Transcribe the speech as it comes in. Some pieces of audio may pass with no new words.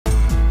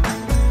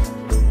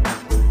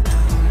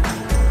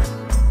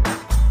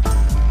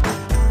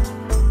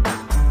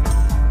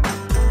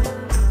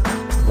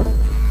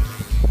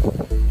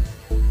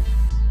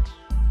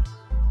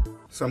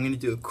So I'm going to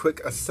do a quick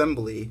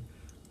assembly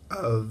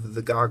of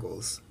the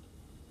goggles.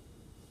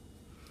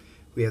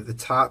 We have the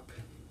top,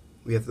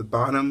 we have the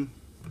bottom,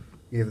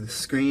 we have the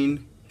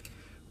screen,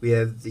 we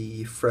have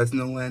the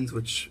Fresnel lens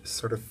which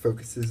sort of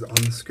focuses on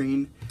the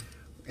screen,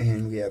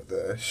 and we have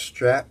the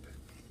strap,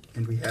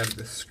 and we have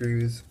the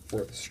screws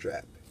for the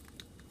strap.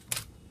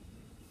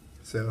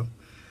 So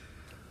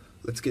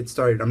let's get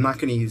started. I'm not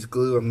going to use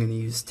glue, I'm going to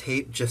use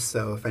tape just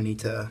so if I need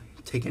to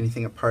take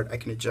anything apart I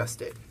can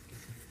adjust it.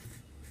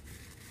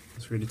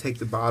 So we're going to take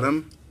the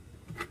bottom,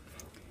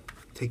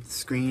 take the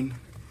screen,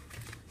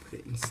 put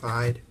it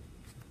inside,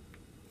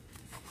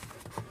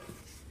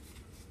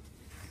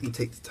 and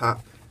take the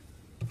top,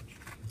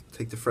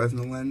 take the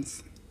Fresnel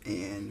lens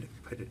and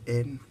put it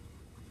in.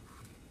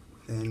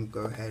 Then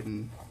go ahead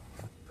and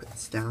put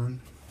this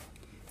down,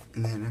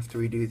 and then after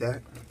we do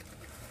that,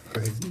 go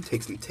ahead and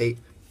take some tape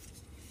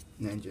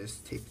and then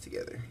just tape it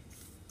together.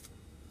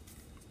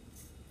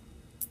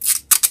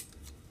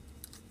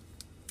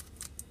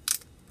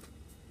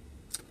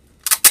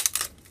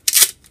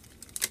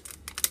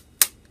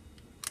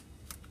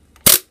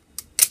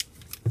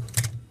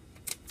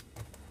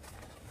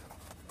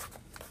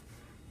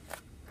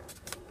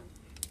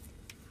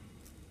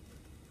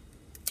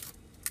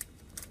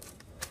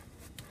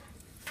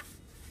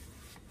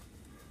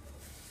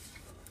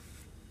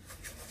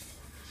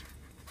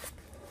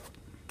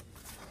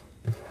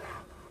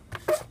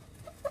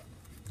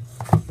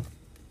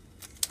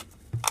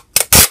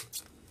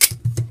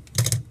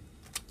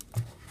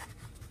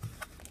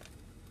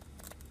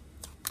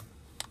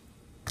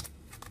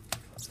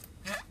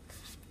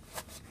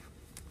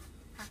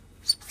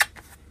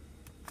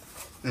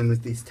 And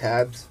with these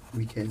tabs,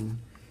 we can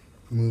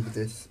move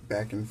this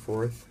back and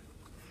forth,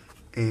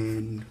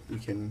 and we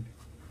can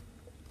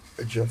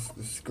adjust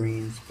the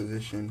screen's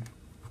position,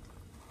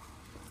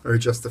 or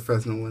adjust the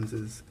Fresnel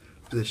lens's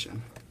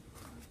position.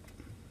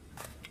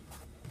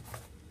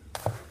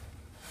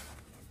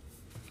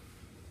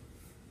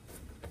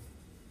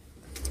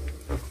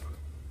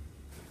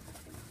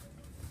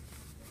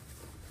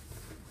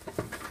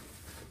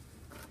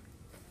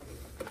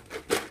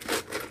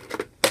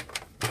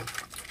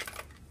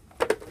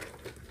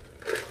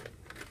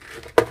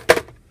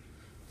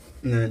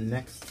 And then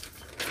next,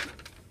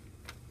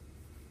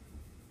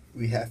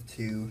 we have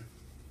to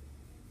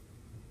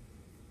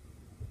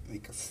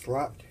make a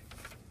slot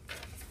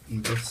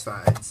on both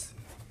sides.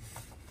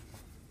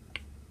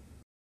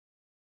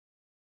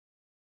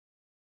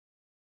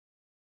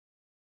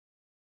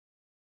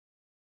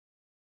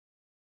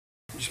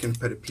 I'm just going to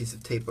put a piece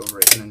of tape over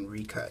it and then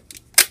recut.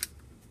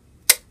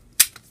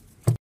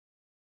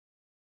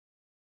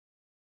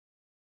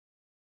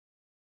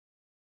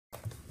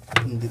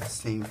 And do the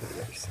same for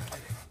the other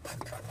side.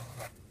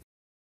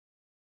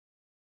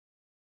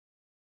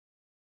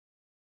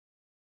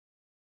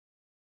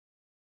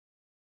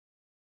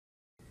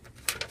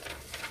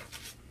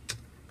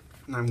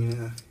 And I'm going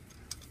to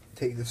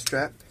take the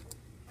strap,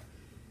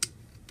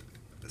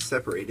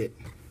 separate it,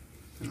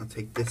 and I'll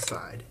take this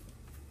side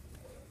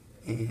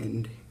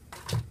and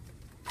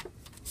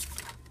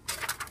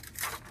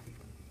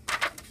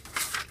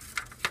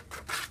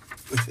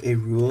with a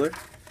ruler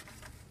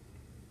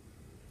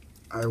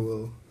I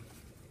will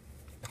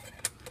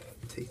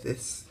take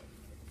this,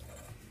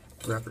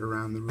 wrap it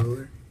around the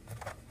ruler,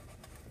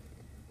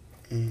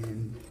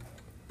 and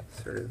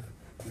sort of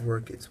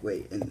work its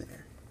way in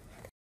there.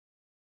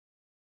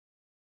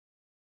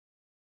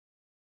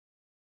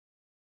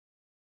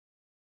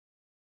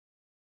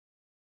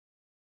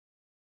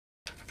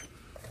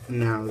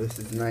 Now this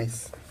is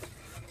nice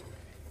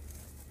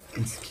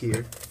and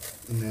secure,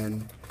 and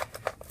then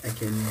I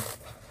can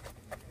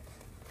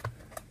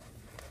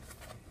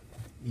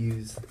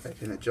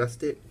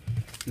adjust it,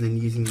 and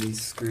then using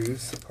these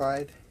screws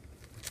supplied,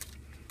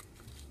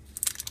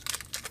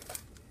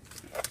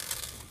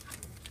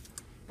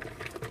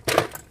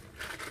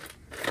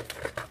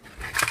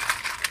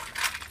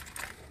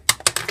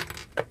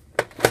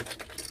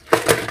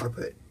 I'll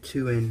put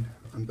 2 in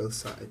on both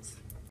sides.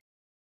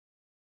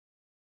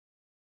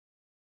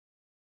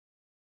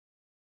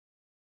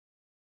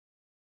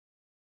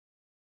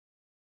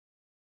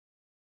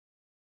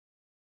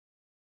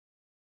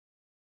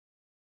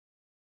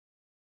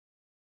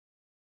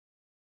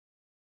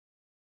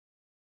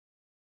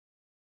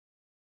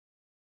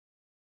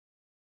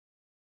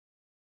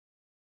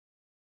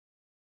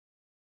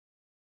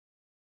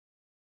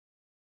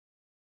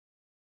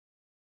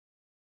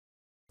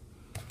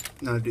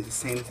 Now I'll do the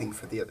same thing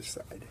for the other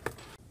side.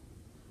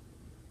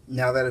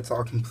 Now that it's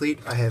all complete,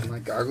 I have my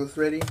goggles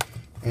ready,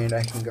 and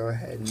I can go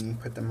ahead and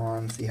put them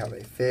on, see how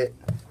they fit.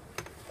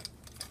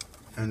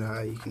 And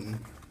you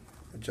can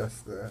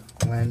adjust the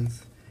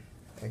lens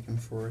back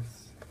and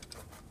forth.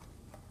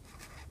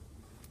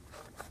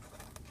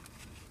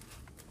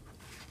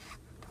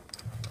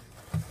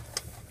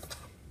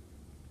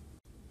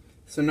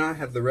 So now I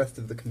have the rest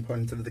of the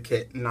components of the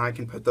kit, and now I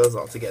can put those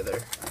all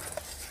together.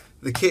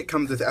 The kit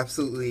comes with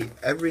absolutely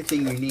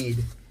everything you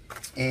need,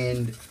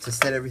 and to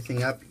set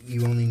everything up,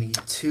 you only need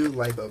 2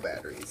 LiPo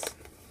batteries.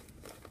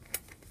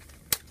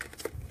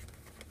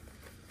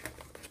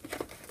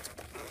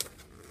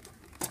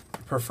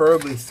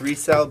 preferably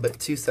 3-cell, but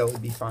 2-cell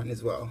would be fine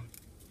as well.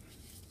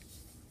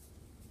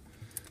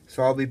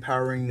 So I'll be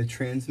powering the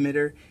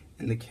transmitter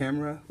and the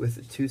camera with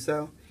a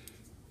 2-cell,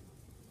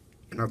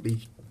 and I'll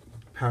be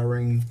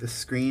powering the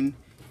screen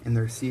and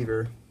the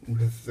receiver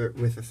with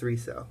a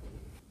 3-cell.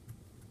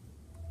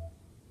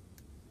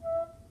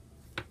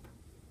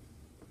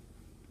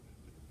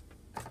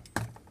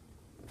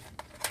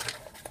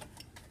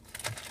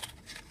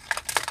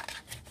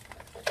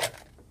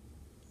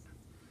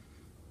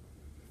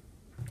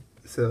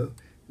 So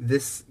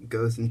this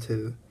goes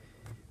into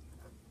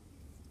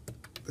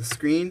the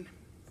screen,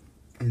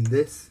 and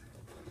this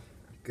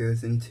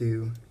goes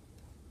into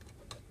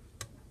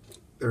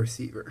the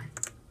receiver.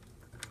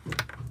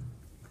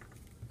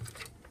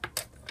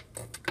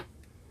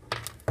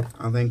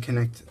 I'll then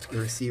connect the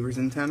receiver's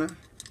antenna.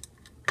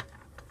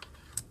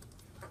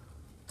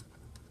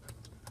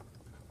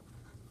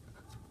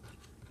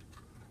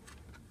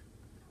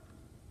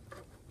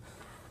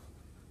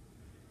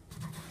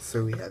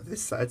 So we have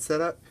this side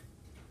set up,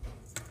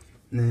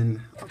 and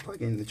then I'll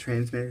plug in the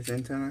transmitter's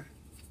antenna.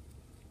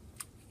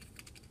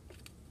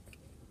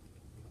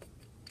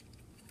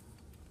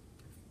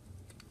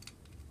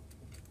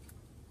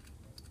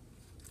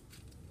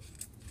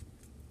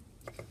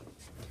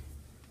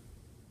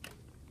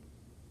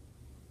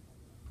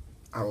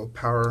 I will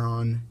power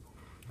on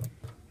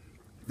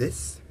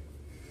this,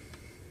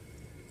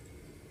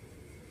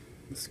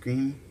 the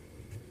screen,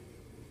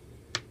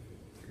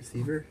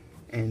 receiver,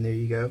 and there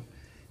you go.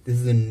 This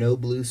is a no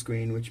blue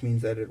screen, which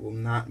means that it will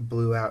not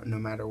blue out no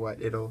matter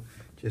what. It'll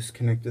just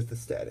connect with the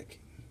static.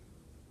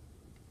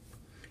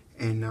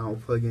 And now I'll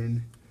plug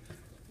in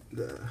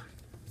the...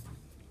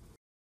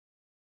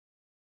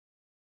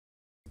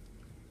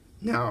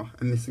 Now,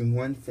 I'm missing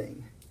one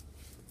thing.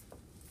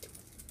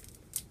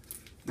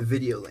 The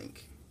video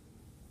link.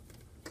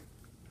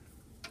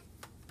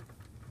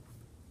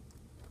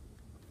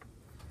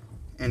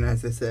 And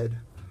as I said,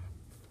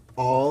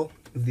 all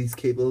of these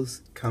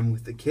cables come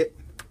with the kit.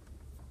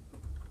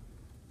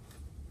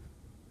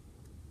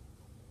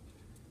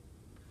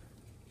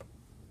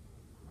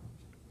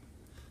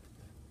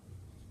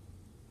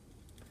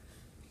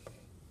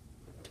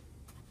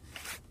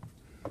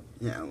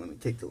 Now let me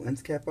take the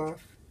lens cap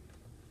off,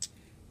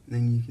 and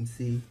then you can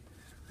see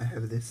I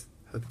have this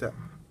hooked up.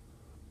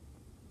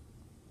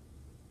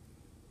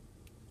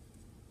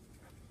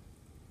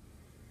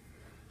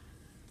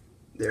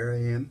 There I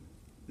am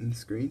in the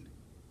screen.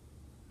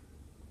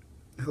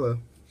 Hello.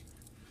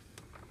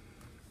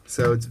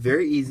 So it's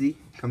very easy,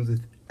 comes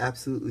with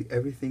absolutely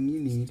everything you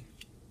need.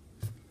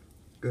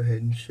 Go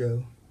ahead and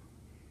show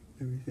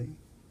everything.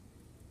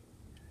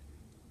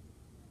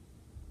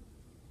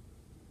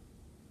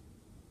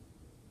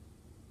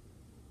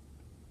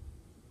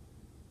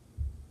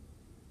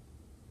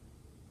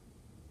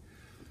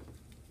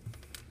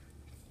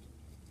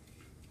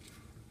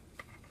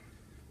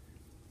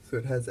 So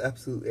it has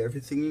absolutely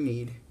everything you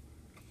need.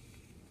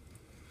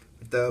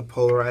 The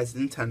polarized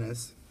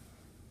antennas.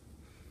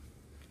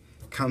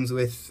 Comes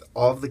with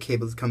all of the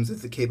cables. It comes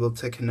with the cable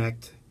to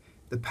connect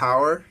the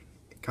power.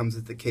 It comes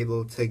with the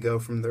cable to go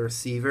from the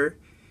receiver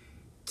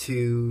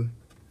to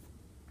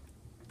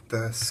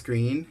the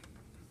screen.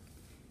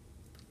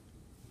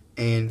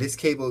 And this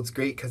cable is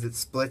great because it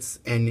splits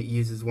and it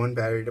uses one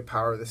battery to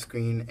power the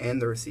screen and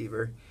the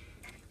receiver.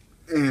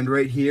 And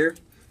right here,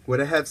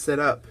 what I have set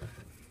up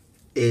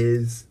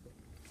is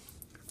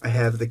I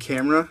have the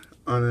camera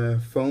on a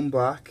foam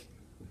block,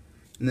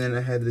 and then I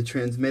have the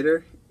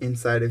transmitter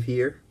inside of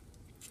here.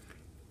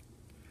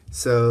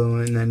 So,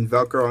 and then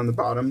Velcro on the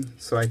bottom,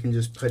 so I can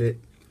just put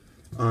it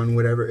on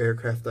whatever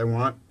aircraft I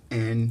want.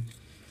 And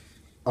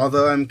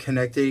although I'm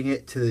connecting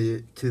it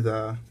to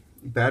the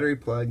battery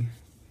plug,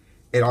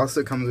 it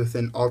also comes with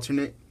an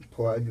alternate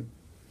plug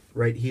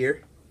right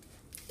here.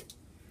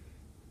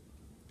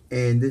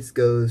 And this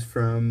goes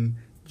from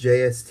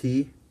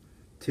JST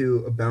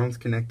to a balance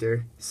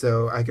connector,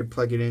 so I could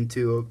plug it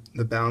into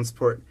the balance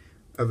port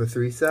of a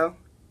 3-cell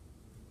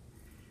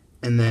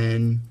and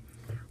then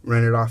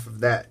run it off of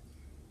that.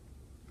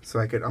 So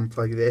I could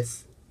unplug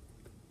this.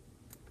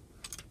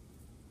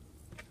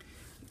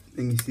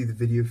 Then you see the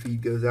video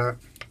feed goes out,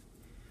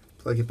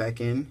 plug it back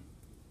in,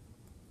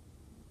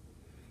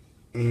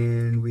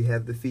 and we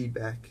have the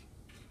feedback.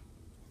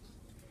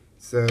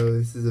 So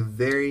this is a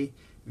very,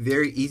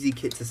 very easy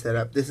kit to set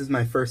up. This is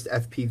my first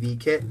FPV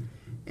kit,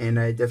 and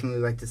I definitely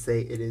like to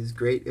say it is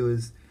great. It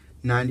was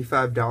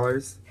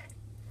 $95.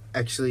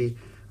 Actually,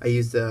 I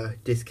used a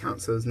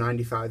discount, so it was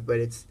 $95, but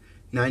it's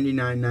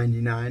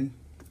 $99.99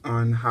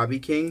 on Hobby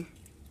King.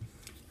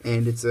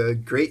 And it's a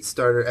great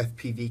starter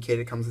FPV kit.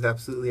 It comes with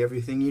absolutely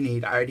everything you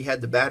need. I already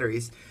had the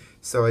batteries,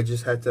 so I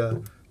just had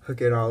to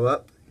hook it all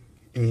up,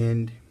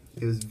 and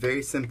it was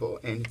very simple,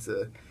 and it's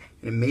an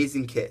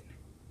amazing kit.